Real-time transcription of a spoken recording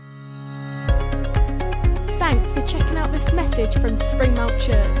Thanks for checking out this message from Springmount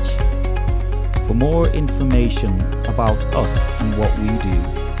Church. For more information about us and what we do,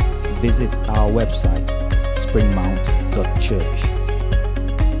 visit our website, springmount.church.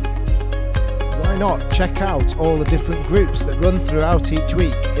 Why not check out all the different groups that run throughout each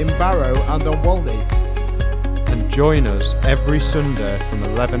week in Barrow and on Walney? And join us every Sunday from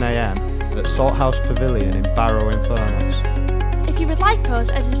 11 a.m. at Salthouse Pavilion in Barrow-in-Furness. If you would like us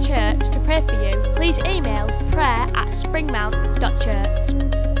as a church to pray for you, please email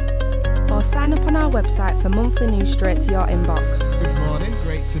prayer@springmount.church. Or sign up on our website for monthly news straight to your inbox. Good morning,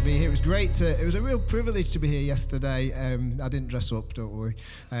 great to be here. It was a real privilege to be here yesterday. I didn't dress up, don't worry.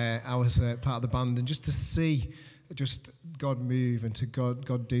 I was part of the band, and just to see God move and to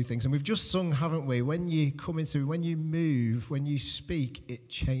God do things. And we've just sung, haven't we? When you move, when you speak, it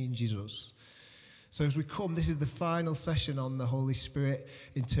changes us. So as we come, this is the final session on the Holy Spirit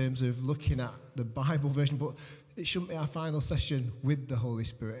in terms of looking at the Bible version, but it shouldn't be our final session with the Holy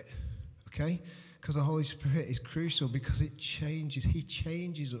Spirit, okay? Because the Holy Spirit is crucial because He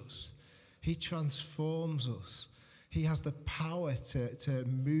changes us. He transforms us. He has the power to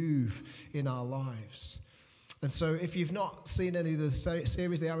move in our lives. And so if you've not seen any of the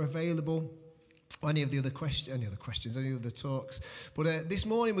series, they are available. Any of the other questions, any other talks. But this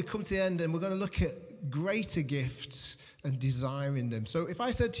morning we come to the end and we're going to look at greater gifts and desiring them. So if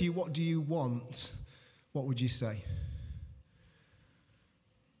I said to you, what do you want? What would you say?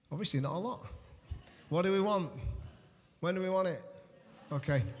 Obviously not a lot. What do we want? When do we want it?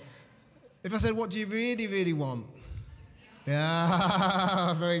 Okay. If I said, what do you really, really want?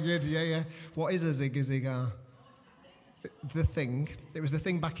 Yeah, very good. Yeah. What is a zig-a-zig-a? The thing. It was the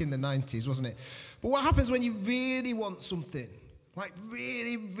thing back in the 90s, wasn't it? But what happens when you really want something? Like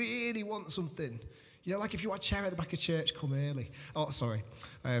really, really want something? You know, like if you want a chair at the back of church, come early. Oh, sorry.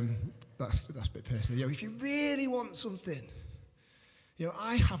 That's a bit personal. You know, if you really want something, you know,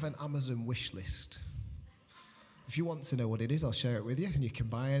 I have an Amazon wish list. If you want to know what it is, I'll share it with you, and you can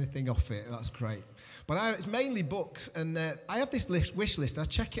buy anything off it. That's great. But it's mainly books, and I have this wish list. And I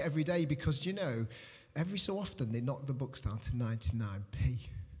check it every day because, you know, every so often they knock the books down to 99p.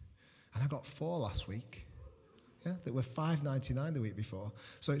 And I got 4 last week. Yeah, that were $5.99 the week before.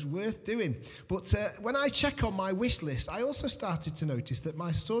 So it's worth doing. But when I check on my wish list, I also started to notice that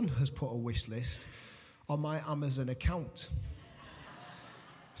my son has put a wish list on my Amazon account.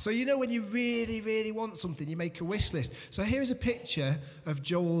 So you know when you really, really want something, you make a wish list. So here's a picture of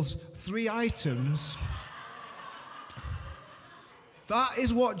Joel's 3 items. That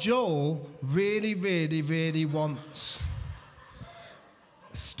is what Joel really, really, really wants.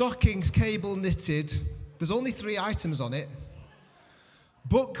 Stockings cable knitted. There's only 3 items on it.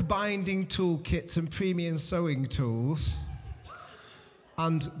 Book binding toolkits and premium sewing tools.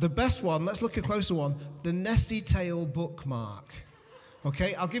 And the best one, let's look at a closer one, the Nessie Tail bookmark.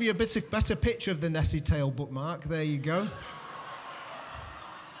 Okay, I'll give you a better picture of the Nessie Tail bookmark. There you go.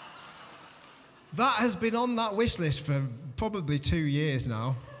 That has been on that wish list for probably 2 years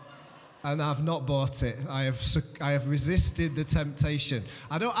now, and I've not bought it. I have resisted the temptation.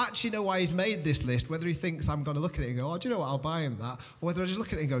 I don't actually know why he's made this list, whether he thinks I'm going to look at it and go, oh, do you know what, I'll buy him that, or whether I just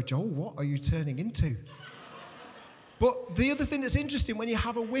look at it and go, Joel, what are you turning into? But the other thing that's interesting, when you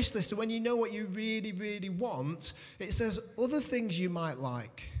have a wish list and when you know what you really, really want, it says other things you might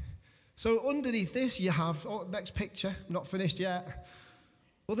like. So underneath this you have, next picture, not finished yet.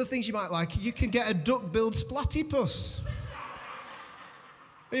 Other things you might like, you can get a duck-billed platypus.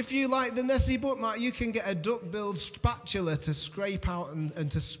 If you like the Nessie bookmark, you can get a duck-billed spatula to scrape out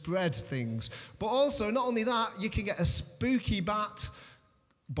and to spread things. But also, not only that, you can get a spooky bat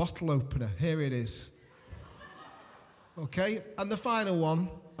bottle opener. Here it is. Okay, and the final one,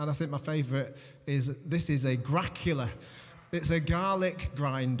 and I think my favourite, is this is a Dracula. It's a garlic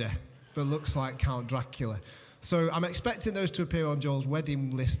grinder that looks like Count Dracula. So I'm expecting those to appear on Joel's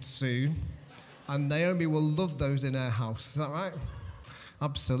wedding list soon, and Naomi will love those in her house. Is that right?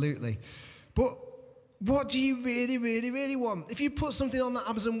 Absolutely. But what do you really, really, really want? If you put something on that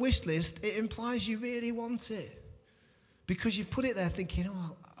Amazon wish list, it implies you really want it. Because you've put it there thinking,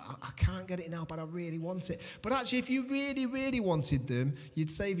 oh, I can't get it now, but I really want it. But actually, if you really, really wanted them,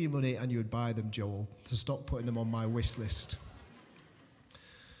 you'd save your money and you would buy them, Joel, to stop putting them on my wish list.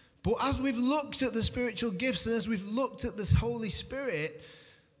 But as we've looked at the spiritual gifts and as we've looked at this Holy Spirit,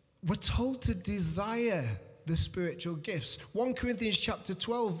 we're told to desire the spiritual gifts. 1 Corinthians chapter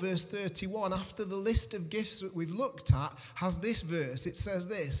 12, verse 31, after the list of gifts that we've looked at, has this verse. It says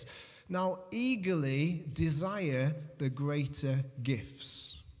this, now eagerly desire the greater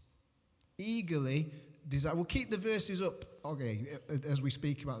gifts. Eagerly desire. We'll keep the verses up, okay, as we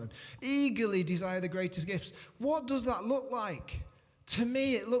speak about them. Eagerly desire the greatest gifts. What does that look like? To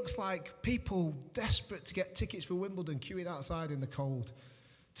me, it looks like people desperate to get tickets for Wimbledon queuing outside in the cold.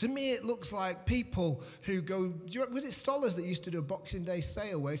 To me, it looks like people who go... Was it Stollers that used to do a Boxing Day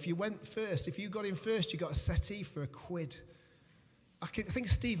sale where if you went first, if you got in first, you got a settee for £1? I think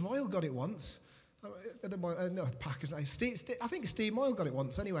Steve Moyle got it once. No, Packers. I think Steve Moyle got it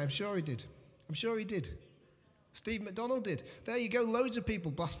once anyway. I'm sure he did. Steve McDonald did. There you go. Loads of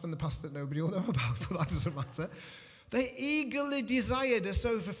people blast from the past that nobody will know about, but that doesn't matter. They eagerly desired a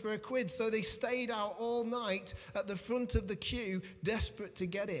sofa for £1, so they stayed out all night at the front of the queue, desperate to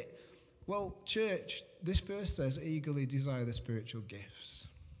get it. Well, church, this verse says, eagerly desire the spiritual gifts.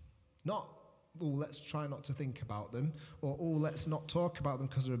 Not, let's try not to think about them, or, let's not talk about them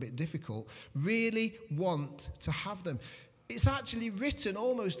because they're a bit difficult. Really want to have them. It's actually written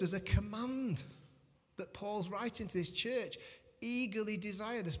almost as a command that Paul's writing to this church. Eagerly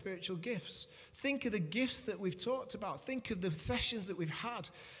desire the spiritual gifts. Think of the gifts that we've talked about. Think of the sessions that we've had.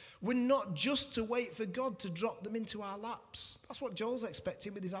 We're not just to wait for God to drop them into our laps. That's what Joel's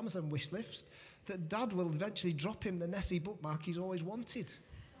expecting with his Amazon wish list, that Dad will eventually drop him the Nessie bookmark he's always wanted.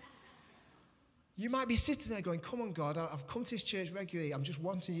 You might be sitting there going, come on, God, I've come to this church regularly. I'm just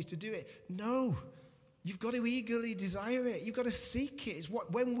wanting you to do it. No. You've got to eagerly desire it. You've got to seek it. It's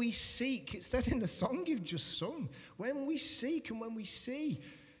what when we seek, it said in the song you've just sung, when we seek and when we see,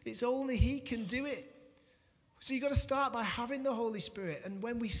 it's only He can do it. So you've got to start by having the Holy Spirit. And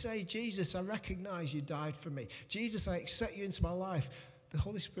when we say, Jesus, I recognize you died for me. Jesus, I accept you into my life. The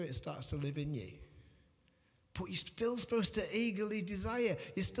Holy Spirit starts to live in you. But you're still supposed to eagerly desire.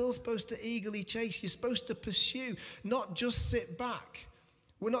 You're still supposed to eagerly chase. You're supposed to pursue, not just sit back.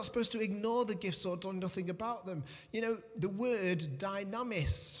 We're not supposed to ignore the gifts or do nothing about them. You know, the word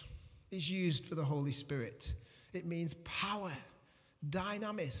dynamis is used for the Holy Spirit. It means power,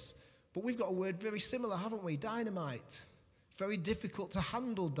 dynamis. But we've got a word very similar, haven't we? Dynamite. Very difficult to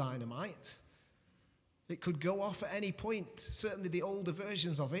handle dynamite. It could go off at any point. Certainly the older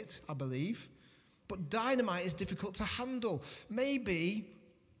versions of it, I believe. But dynamite is difficult to handle. Maybe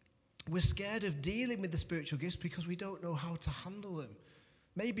we're scared of dealing with the spiritual gifts because we don't know how to handle them.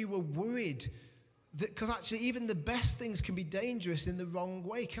 Maybe we're worried that, because actually even the best things can be dangerous in the wrong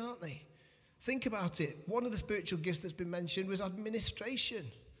way, can't they? Think about it. One of the spiritual gifts that's been mentioned was administration.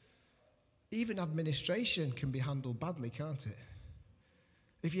 Even administration can be handled badly, can't it?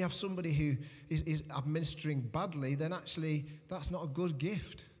 If you have somebody who is administering badly, then actually that's not a good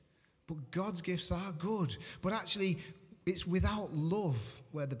gift. But God's gifts are good. But actually, it's without love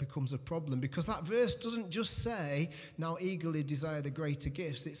where there becomes a problem, because that verse doesn't just say, now eagerly desire the greater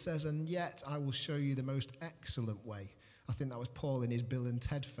gifts. It says, and yet I will show you the most excellent way. I think that was Paul in his Bill and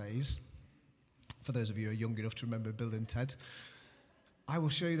Ted phase. For those of you who are young enough to remember Bill and Ted. I will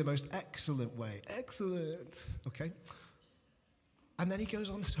show you the most excellent way. Excellent. Okay. And then he goes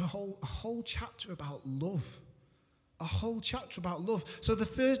on to a whole chapter about love. A whole chapter about love. So the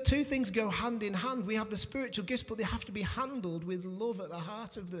first two things go hand in hand. We have the spiritual gifts, but they have to be handled with love at the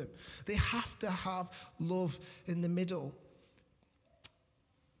heart of them. They have to have love in the middle.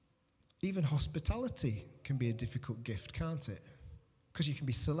 Even hospitality can be a difficult gift, can't it? Because you can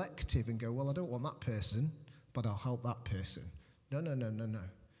be selective and go, well, I don't want that person, but I'll help that person. No.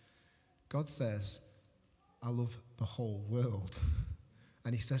 God says, I love the whole world.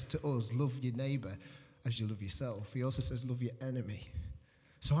 And He says to us, love your neighbour as you love yourself. He also says, love your enemy.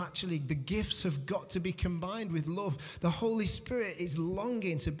 So actually, the gifts have got to be combined with love. The Holy Spirit is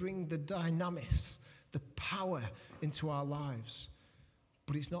longing to bring the dynamis, the power into our lives.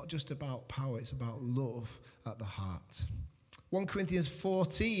 But it's not just about power, it's about love at the heart. 1 Corinthians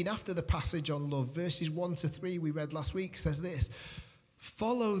 14, after the passage on love, verses 1-3 we read last week, says this: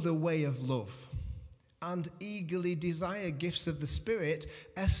 follow the way of love and eagerly desire gifts of the Spirit,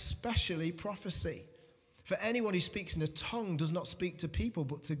 especially prophecy. For anyone who speaks in a tongue does not speak to people,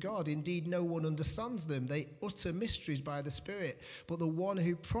 but to God. Indeed, no one understands them. They utter mysteries by the Spirit. But the one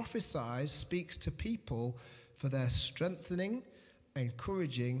who prophesies speaks to people for their strengthening,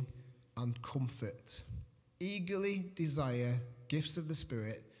 encouraging, and comfort. Eagerly desire gifts of the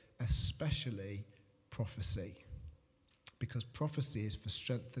Spirit, especially prophecy. Because prophecy is for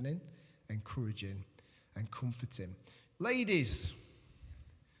strengthening, encouraging, and comforting. Ladies,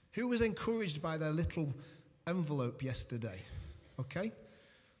 who was encouraged by their little envelope yesterday? Okay?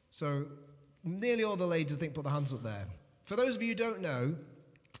 So nearly all the ladies, I think, put their hands up there. For those of you who don't know,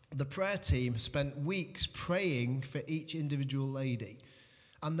 the prayer team spent weeks praying for each individual lady.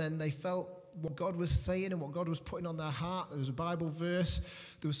 And then they felt what God was saying and what God was putting on their heart. There was a Bible verse,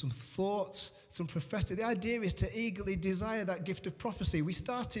 there was some thoughts, some prophetic. The idea is to eagerly desire that gift of prophecy. We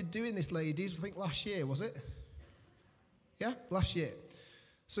started doing this, ladies, I think last year, was it? Yeah, last year.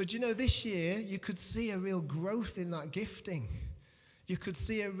 So do you know, this year you could see a real growth in that gifting. You could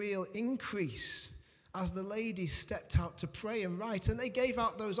see a real increase as the ladies stepped out to pray and write. And they gave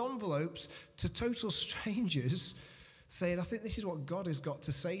out those envelopes to total strangers saying, I think this is what God has got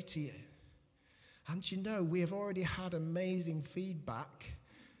to say to you. And you know, we have already had amazing feedback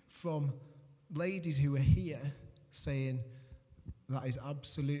from ladies who are here saying, that is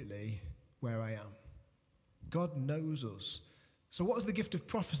absolutely where I am. God knows us. So what is the gift of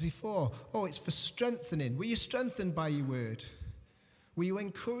prophecy for? Oh, it's for strengthening. Were you strengthened by your word? Were you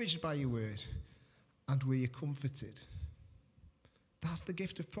encouraged by your word? And were you comforted? That's the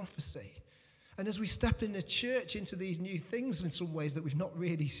gift of prophecy. And as we step in the church into these new things in some ways that we've not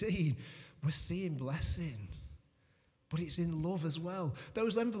really seen, we're seeing blessing. But it's in love as well.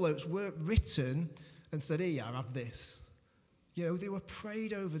 Those envelopes weren't written and said, here, have this. You know, they were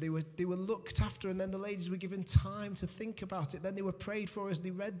prayed over, they were looked after, and then the ladies were given time to think about it. Then they were prayed for as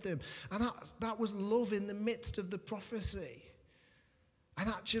they read them. And that was love in the midst of the prophecy. And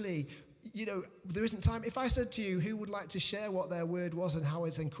actually, you know, there isn't time. If I said to you who would like to share what their word was and how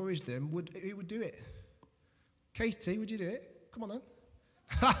it's encouraged them, who would do it? Katie, would you do it? Come on then.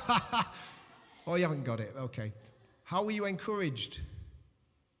 Oh, you haven't got it. Okay. How were you encouraged?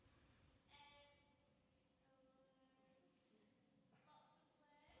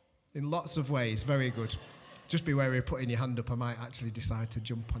 In lots of ways. Very good. Just be wary of putting your hand up. I might actually decide to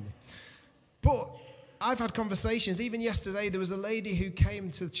jump on you. But I've had conversations. Even yesterday, there was a lady who came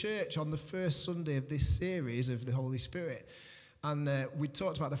to church on the first Sunday of this series of the Holy Spirit. And we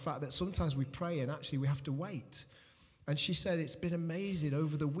talked about the fact that sometimes we pray and actually we have to wait. And she said it's been amazing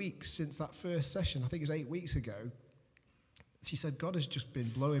over the weeks since that first session. I think it was 8 weeks ago. She said God has just been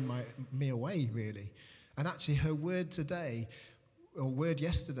blowing me away, really. And actually her word today, or word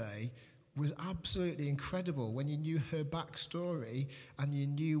yesterday, was absolutely incredible. When you knew her backstory and you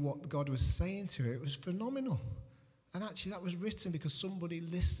knew what God was saying to her, it was phenomenal. And actually that was written because somebody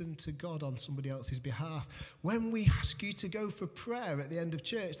listened to God on somebody else's behalf. When we ask you to go for prayer at the end of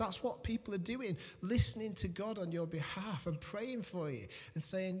church, that's what people are doing, listening to God on your behalf and praying for you and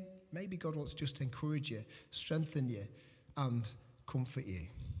saying, maybe God wants just to encourage you, strengthen you, and comfort you.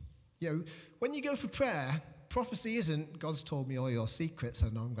 You know, when you go for prayer, prophecy isn't, God's told me all your secrets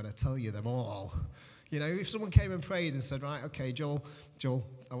and I'm going to tell you them all. You know, if someone came and prayed and said, right, okay, Joel,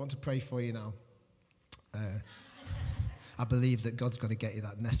 I want to pray for you now. I believe that God's going to get you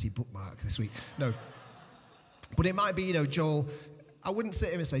that Nessie bookmark this week. No. But it might be, you know, Joel, I wouldn't sit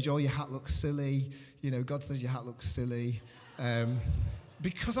here and say, Joel, your hat looks silly. You know, God says your hat looks silly.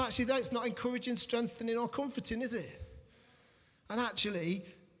 Because actually that's not encouraging, strengthening or comforting, is it? And actually,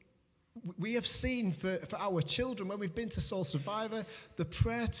 we have seen for our children, when we've been to Soul Survivor, the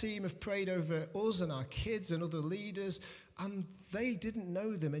prayer team have prayed over us and our kids and other leaders, and they didn't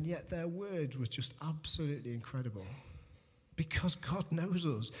know them, and yet their word was just absolutely incredible because God knows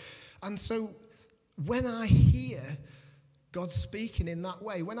us. And so when I hear God speaking in that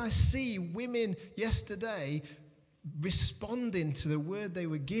way, when I see women yesterday responding to the word they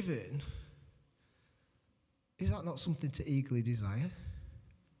were given, is that not something to eagerly desire?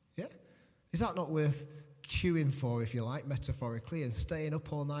 Yeah? Is that not worth queuing for, if you like, metaphorically, and staying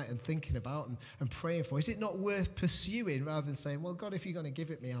up all night and thinking about and praying for? Is it not worth pursuing rather than saying, well, God, if you're going to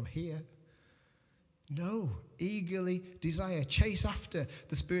give it me, I'm here? No. Eagerly desire. Chase after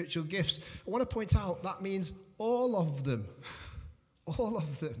the spiritual gifts. I want to point out that means all of them. All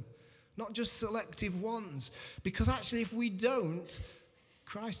of them. Not just selective ones. Because actually, if we don't,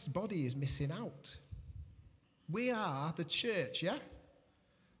 Christ's body is missing out. We are the church, yeah?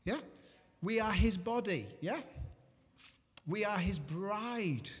 Yeah? We are his body, yeah? We are his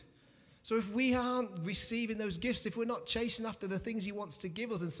bride. So if we aren't receiving those gifts, if we're not chasing after the things he wants to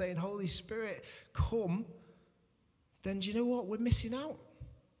give us and saying, Holy Spirit, come, then do you know what? We're missing out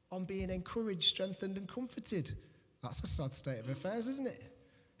on being encouraged, strengthened, and comforted. That's a sad state of affairs, isn't it?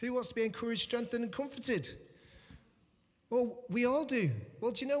 Who wants to be encouraged, strengthened, and comforted? Well, we all do.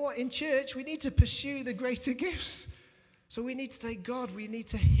 Well, do you know what? In church, we need to pursue the greater gifts. So we need to say, God, we need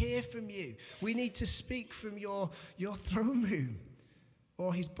to hear from you. We need to speak from your throne room.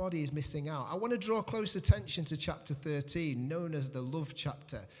 Or his body is missing out. I want to draw close attention to chapter 13, known as the love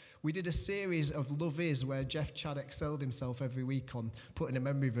chapter. We did a series of Love Is, where Jeff Chad excelled himself every week on putting a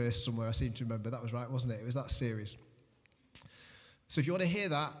memory verse somewhere. I seem to remember. That was right, wasn't it? It was that series. So if you want to hear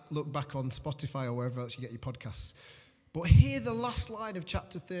that, look back on Spotify or wherever else you get your podcasts. But hear the last line of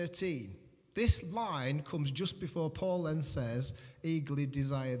chapter 13. This line comes just before Paul then says, eagerly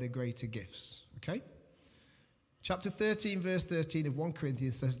desire the greater gifts. Okay? Chapter 13, verse 13 of 1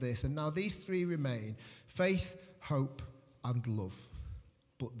 Corinthians says this, and now these three remain, faith, hope, and love.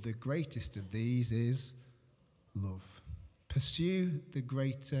 But the greatest of these is love. Pursue the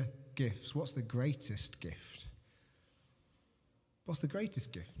greater gifts. What's the greatest gift? What's the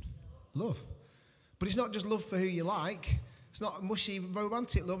greatest gift? Love. But it's not just love for who you like. It's not mushy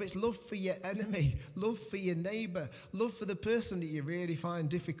romantic love. It's love for your enemy, love for your neighbour, love for the person that you really find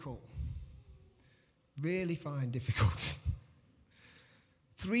difficult. Really find difficult.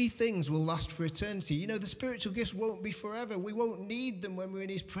 Three things will last for eternity. You know, the spiritual gifts won't be forever. We won't need them when we're in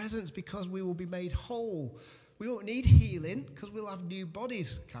his presence because we will be made whole. We won't need healing because we'll have new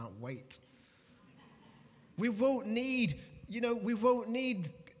bodies. Can't wait. We won't need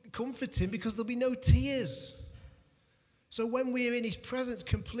comforting because there'll be no tears. So when we're in his presence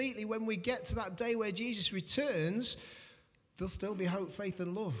completely, when we get to that day where Jesus returns, there'll still be hope, faith,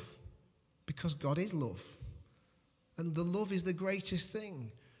 and love because God is love. And the love is the greatest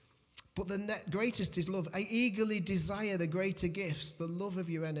thing. But the greatest is love. I eagerly desire the greater gifts, the love of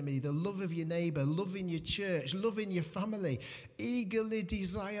your enemy, the love of your neighbour, love in your church, love in your family. Eagerly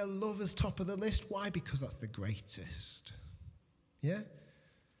desire love as top of the list. Why? Because that's the greatest. Yeah?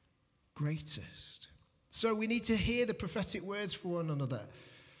 Greatest. So we need to hear the prophetic words for one another.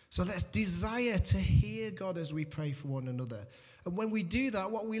 So let's desire to hear God as we pray for one another. And when we do that,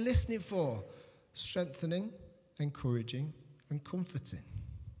 what are we listening for? Strengthening, encouraging, and comforting.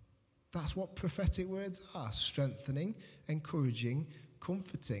 That's what prophetic words are. Strengthening, encouraging,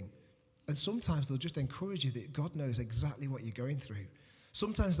 comforting. And sometimes they'll just encourage you that God knows exactly what you're going through.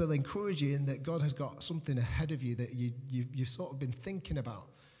 Sometimes they'll encourage you in that God has got something ahead of you that you've sort of been thinking about.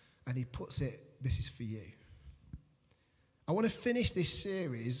 And he puts it, this is for you. I want to finish this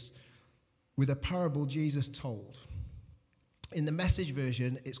series with a parable Jesus told. In the Message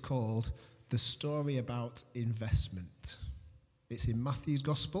version, it's called The Story About Investment. It's in Matthew's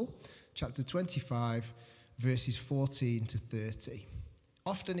Gospel, chapter 25, verses 14 to 30.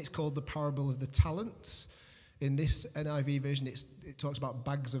 Often it's called the parable of the talents. In this NIV version, it talks about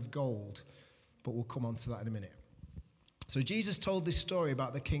bags of gold, but we'll come on to that in a minute. So Jesus told this story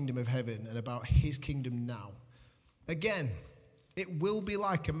about the kingdom of heaven and about his kingdom now. Again, it will be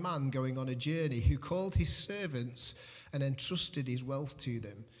like a man going on a journey who called his servants and entrusted his wealth to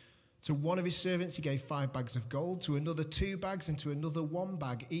them. To one of his servants he gave 5 bags of gold, to another 2 bags, and to another 1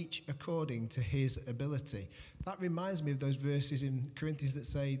 bag, each according to his ability. That reminds me of those verses in Corinthians that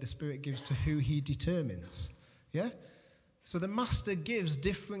say the Spirit gives to who he determines. Yeah? So the master gives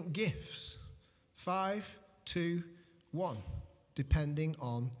different gifts. 5, 2, 1, depending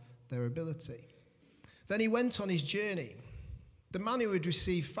on their ability. Then he went on his journey. The man who had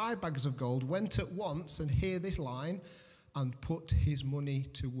received 5 bags of gold went at once, and hear this line, and put his money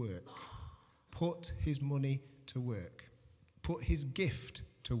to work. Put his money to work. Put his gift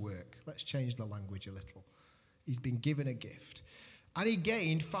to work. Let's change the language a little. He's been given a gift. And he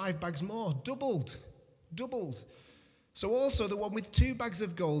gained 5 bags more. Doubled. So also the one with 2 bags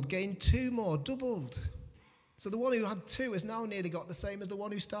of gold gained 2 more. Doubled. So the one who had 2 has now nearly got the same as the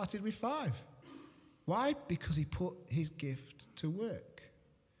one who started with 5. Why? Because he put his gift to work.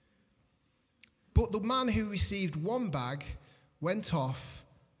 But the man who received 1 bag went off,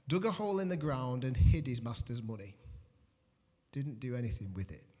 dug a hole in the ground, and hid his master's money. Didn't do anything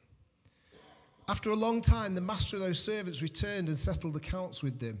with it. After a long time, the master of those servants returned and settled accounts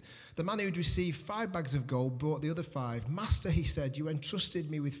with them. The man who had received 5 bags of gold brought the other 5. Master, he said, you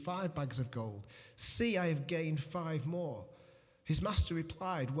entrusted me with 5 bags of gold. See, I have gained 5 more. His master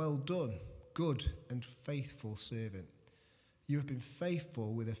replied, well done, good and faithful servant. You have been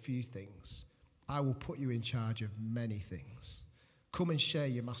faithful with a few things. I will put you in charge of many things. Come and share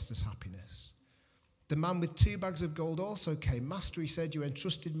your master's happiness. The man with 2 bags of gold also came. Master, he said, you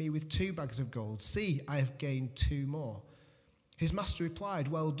entrusted me with 2 bags of gold. See, I have gained 2 more. His master replied,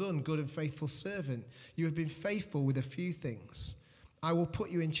 well done, good and faithful servant. You have been faithful with a few things. I will put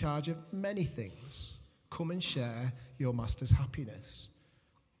you in charge of many things. Come and share your master's happiness.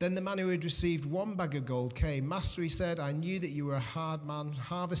 Then the man who had received 1 bag of gold came. Master, he said, I knew that you were a hard man,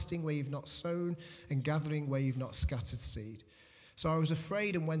 harvesting where you've not sown and gathering where you've not scattered seed. So I was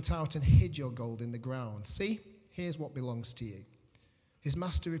afraid and went out and hid your gold in the ground. See, here's what belongs to you. His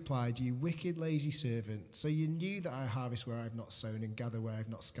master replied, you wicked, lazy servant. So you knew that I harvest where I have not sown and gather where I have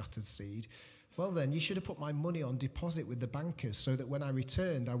not scattered seed. Well then, you should have put my money on deposit with the bankers so that when I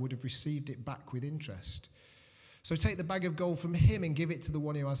returned, I would have received it back with interest. So take the bag of gold from him and give it to the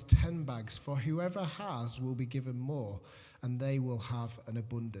one who has 10 bags. For whoever has will be given more, and they will have an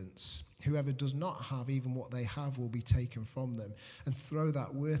abundance. Whoever does not have, even what they have will be taken from them. And throw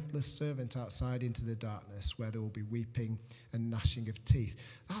that worthless servant outside into the darkness, where there will be weeping and gnashing of teeth.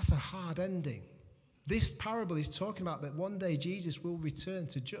 That's a hard ending. This parable is talking about that one day Jesus will return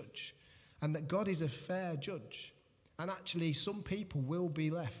to judge, and that God is a fair judge. And actually, some people will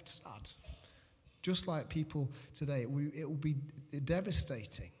be left sad. Just like people today, it will be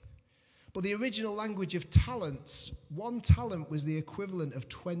devastating. But the original language of talents, 1 talent was the equivalent of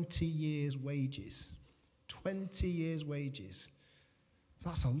 20 years' wages. 20 years' wages.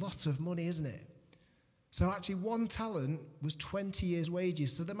 That's a lot of money, isn't it? So actually 1 talent was 20 years'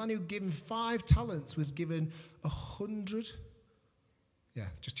 wages. So the man who given 5 talents was given 100. Yeah,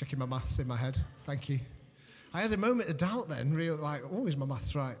 just checking my maths in my head. Thank you. I had a moment of doubt then, real like, oh, is my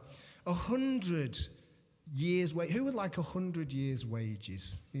maths right? 100 years' wage. Who would like 100 years'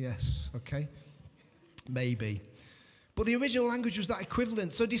 wages? Yes, okay. Maybe. But the original language was that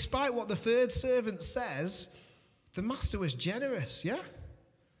equivalent. So despite what the third servant says, the master was generous, yeah?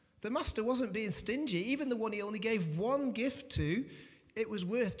 The master wasn't being stingy. Even the one he only gave 1 gift to, it was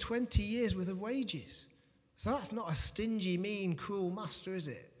worth 20 years worth of wages. So that's not a stingy, mean, cruel master, is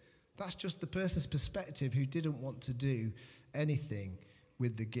it? That's just the person's perspective who didn't want to do anything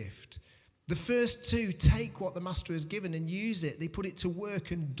with the gift. The first 2 take what the master has given and use it. They put it to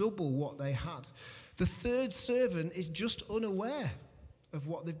work and double what they had. The third servant is just unaware of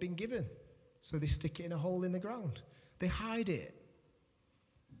what they've been given. So they stick it in a hole in the ground. They hide it.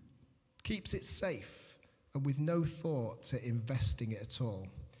 Keeps it safe and with no thought to investing it at all.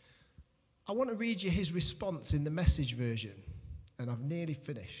 I want to read you his response in the Message version, and I've nearly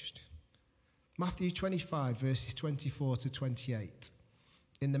finished. Matthew 25, verses 24 to 28.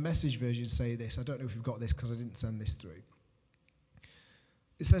 In the Message version say this. I don't know if you've got this because I didn't send this through.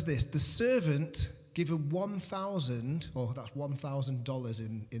 It says this: the servant given 1,000, or that's $1,000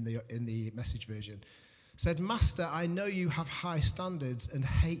 in the Message version, said, "Master, I know you have high standards and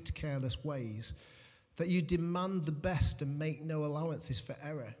hate careless ways, that you demand the best and make no allowances for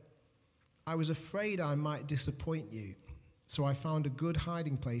error. I was afraid I might disappoint you, so I found a good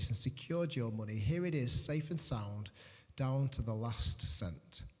hiding place and secured your money. Here it is, safe and sound, down to the last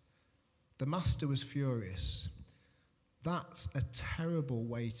cent." The master was furious. That's a terrible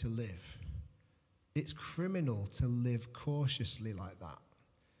way to live. It's criminal to live cautiously like that.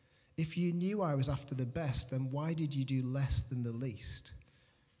 If you knew I was after the best, then why did you do less than the least?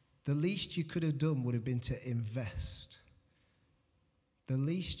 The least you could have done would have been to invest. The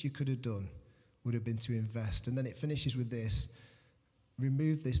least you could have done would have been to invest. And then it finishes with this: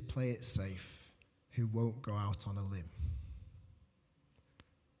 remove this, play it safe, who won't go out on a limb.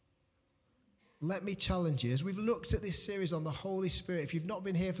 Let me challenge you. As we've looked at this series on the Holy Spirit, if you've not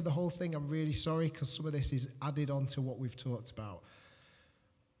been here for the whole thing, I'm really sorry, because some of this is added on to what we've talked about.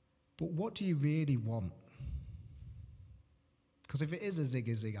 But what do you really want? Because if it is a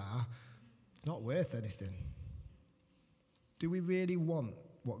zigga-zigga, it's not worth anything. Do we really want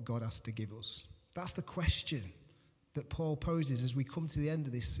what God has to give us? That's the question that Paul poses as we come to the end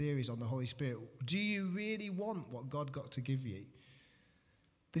of this series on the Holy Spirit. Do you really want what God got to give you?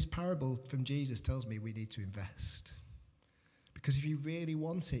 This parable from Jesus tells me we need to invest. Because if you really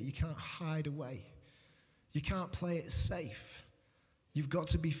want it, you can't hide away. You can't play it safe. You've got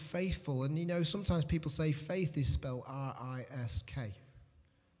to be faithful. And you know, sometimes people say faith is spelled R-I-S-K.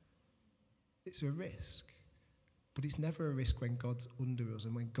 It's a risk. But it's never a risk when God's under us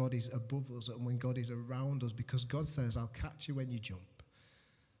and when God is above us and when God is around us, because God says, "I'll catch you when you jump."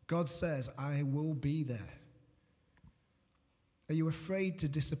 God says, "I will be there." Are you afraid to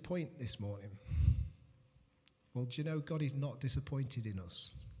disappoint this morning? Well, do you know God is not disappointed in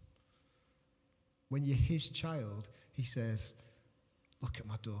us? When you're his child, he says, "Look at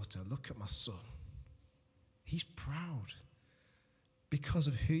my daughter, look at my son." He's proud because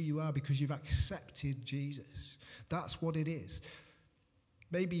of who you are, because you've accepted Jesus. That's what it is.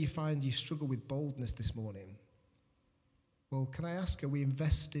 Maybe you find you struggle with boldness this morning. Well, can I ask, are we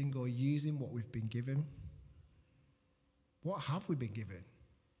investing or using what we've been given? What have we been given?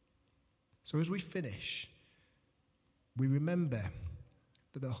 So as we finish, we remember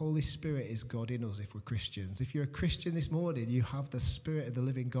that the Holy Spirit is God in us if we're Christians. If you're a Christian this morning, you have the Spirit of the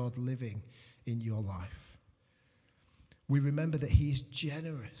living God living in your life. We remember that he is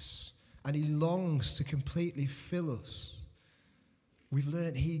generous and he longs to completely fill us. We've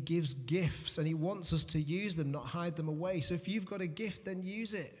learned he gives gifts and he wants us to use them, not hide them away. So if you've got a gift, then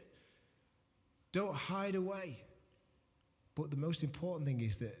use it. Don't hide away. But the most important thing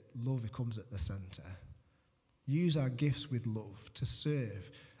is that love comes at the center. Use our gifts with love to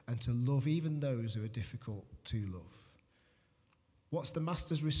serve and to love even those who are difficult to love. What's the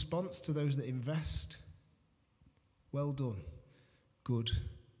master's response to those that invest? Well done, good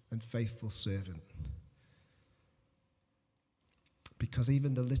and faithful servant. Because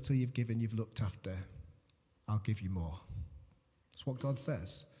even the little you've given, you've looked after, I'll give you more. That's what God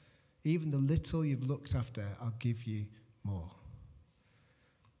says. Even the little you've looked after, I'll give you more.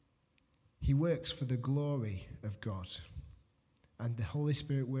 He works for the glory of God. And the Holy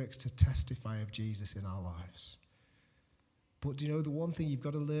Spirit works to testify of Jesus in our lives. But do you know the one thing you've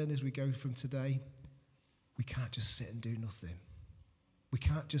got to learn as we go from today? We can't just sit and do nothing. We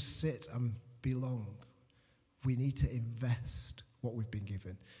can't just sit and belong. We need to invest what we've been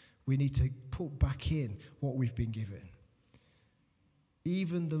given. We need to put back in what we've been given.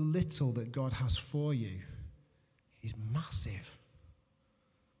 Even the little that God has for you is massive.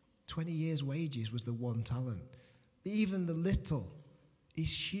 20 years' wages was the 1 talent. Even the little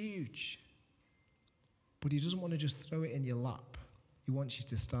is huge. But he doesn't want to just throw it in your lap. He wants you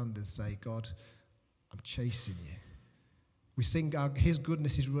to stand and say, God, I'm chasing you. We sing his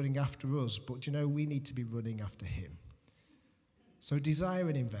goodness is running after us, but you know, we need to be running after him. So desire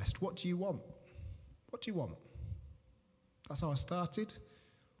and invest. What do you want? What do you want? That's how I started.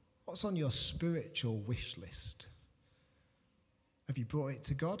 What's on your spiritual wish list? Have you brought it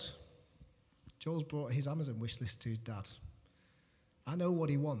to God? Joel's brought his Amazon wish list to his dad. I know what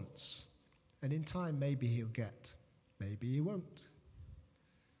he wants. And in time, maybe he'll get. Maybe he won't.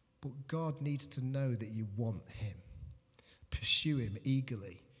 But God needs to know that you want him. Pursue him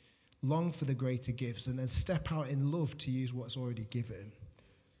eagerly. Long for the greater gifts. And then step out in love to use what's already given.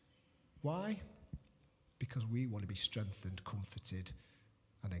 Why? Because we want to be strengthened, comforted,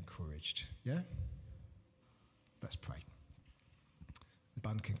 and encouraged. Yeah? Let's pray. The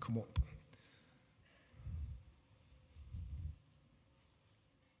band can come up.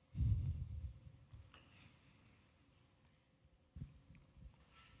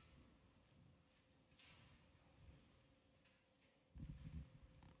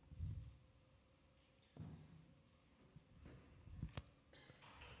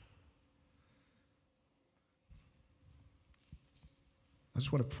 I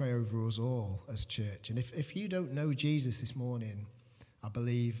just want to pray over us all as church. And if you don't know Jesus this morning, I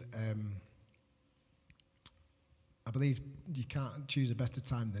believe you can't choose a better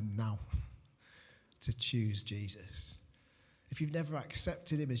time than now to choose Jesus. If you've never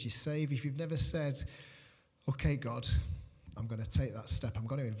accepted him as your Savior, if you've never said, okay, God, I'm going to take that step, I'm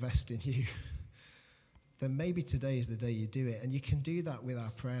going to invest in you, then maybe today is the day you do it. And you can do that with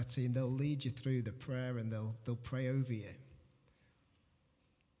our prayer team. They'll lead you through the prayer and they'll pray over you.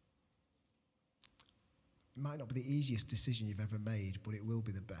 It might not be the easiest decision you've ever made, but it will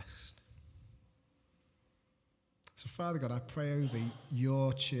be the best. So, Father God, I pray over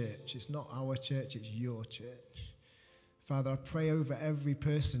your church. It's not our church, it's your church. Father, I pray over every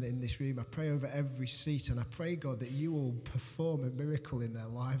person in this room. I pray over every seat. And I pray, God, that you will perform a miracle in their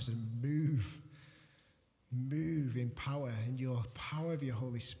lives and move in power, in your power of your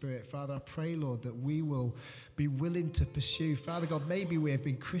Holy Spirit. Father, I pray, Lord, that we will be willing to pursue. Father God, maybe we have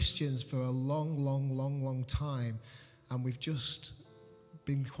been Christians for a long time, and we've just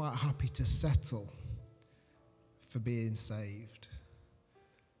been quite happy to settle for being saved.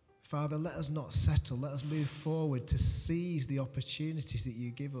 Father, let us not settle. Let us move forward to seize the opportunities that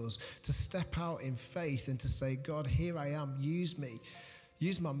you give us, to step out in faith and to say, God, here I am, use me.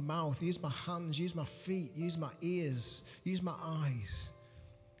 Use my mouth, use my hands, use my feet, use my ears, use my eyes.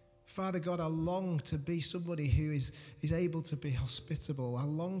 Father God, I long to be somebody who is able to be hospitable. I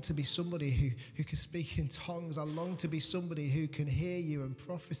long to be somebody who can speak in tongues. I long to be somebody who can hear you and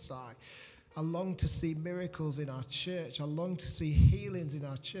prophesy. I long to see miracles in our church. I long to see healings in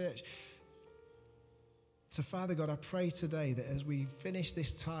our church. So Father God, I pray today that as we finish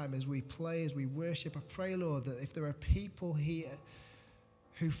this time, as we play, as we worship, I pray, Lord, that if there are people here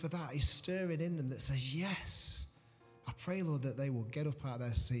who for that is stirring in them that says yes, I pray, Lord, that they will get up out of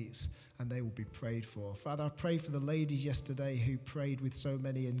their seats and they will be prayed for. Father, I pray for the ladies yesterday who prayed with so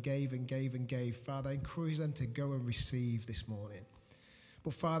many and gave and gave and gave. Father, I encourage them to go and receive this morning.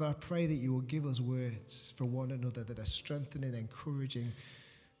 But Father, I pray that you will give us words for one another that are strengthening, encouraging,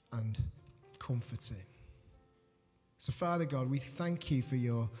 and comforting. So Father God, we thank you for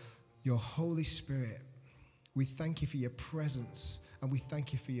your Holy Spirit. We thank you for your presence. And we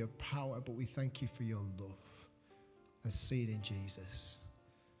thank you for your power, but we thank you for your love as seen in Jesus.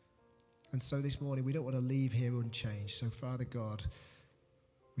 And so this morning, we don't want to leave here unchanged. So Father God,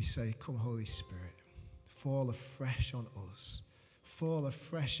 we say, come Holy Spirit, fall afresh on us. fall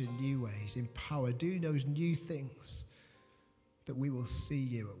afresh in new ways, in power, do those new things, that we will see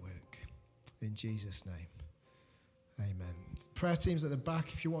you at work. In Jesus' name, amen. Prayer teams at the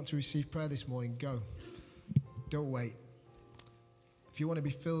back, if you want to receive prayer this morning, go. Don't wait. If you want to be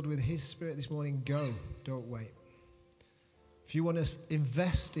filled with his Spirit this morning, go. Don't wait. If you want to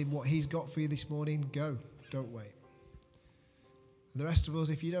invest in what he's got for you this morning, go. Don't wait. And the rest of us,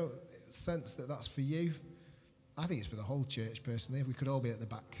 if you don't sense that that's for you, I think it's for the whole church, personally. We could all be at the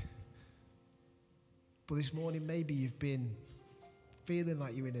back. But this morning, maybe you've been feeling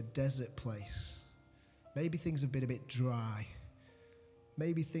like you're in a desert place. Maybe things have been a bit dry.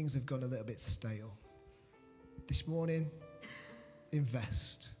 Maybe things have gone a little bit stale. This morning,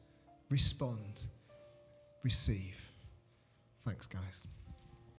 invest, respond, receive. Thanks, guys.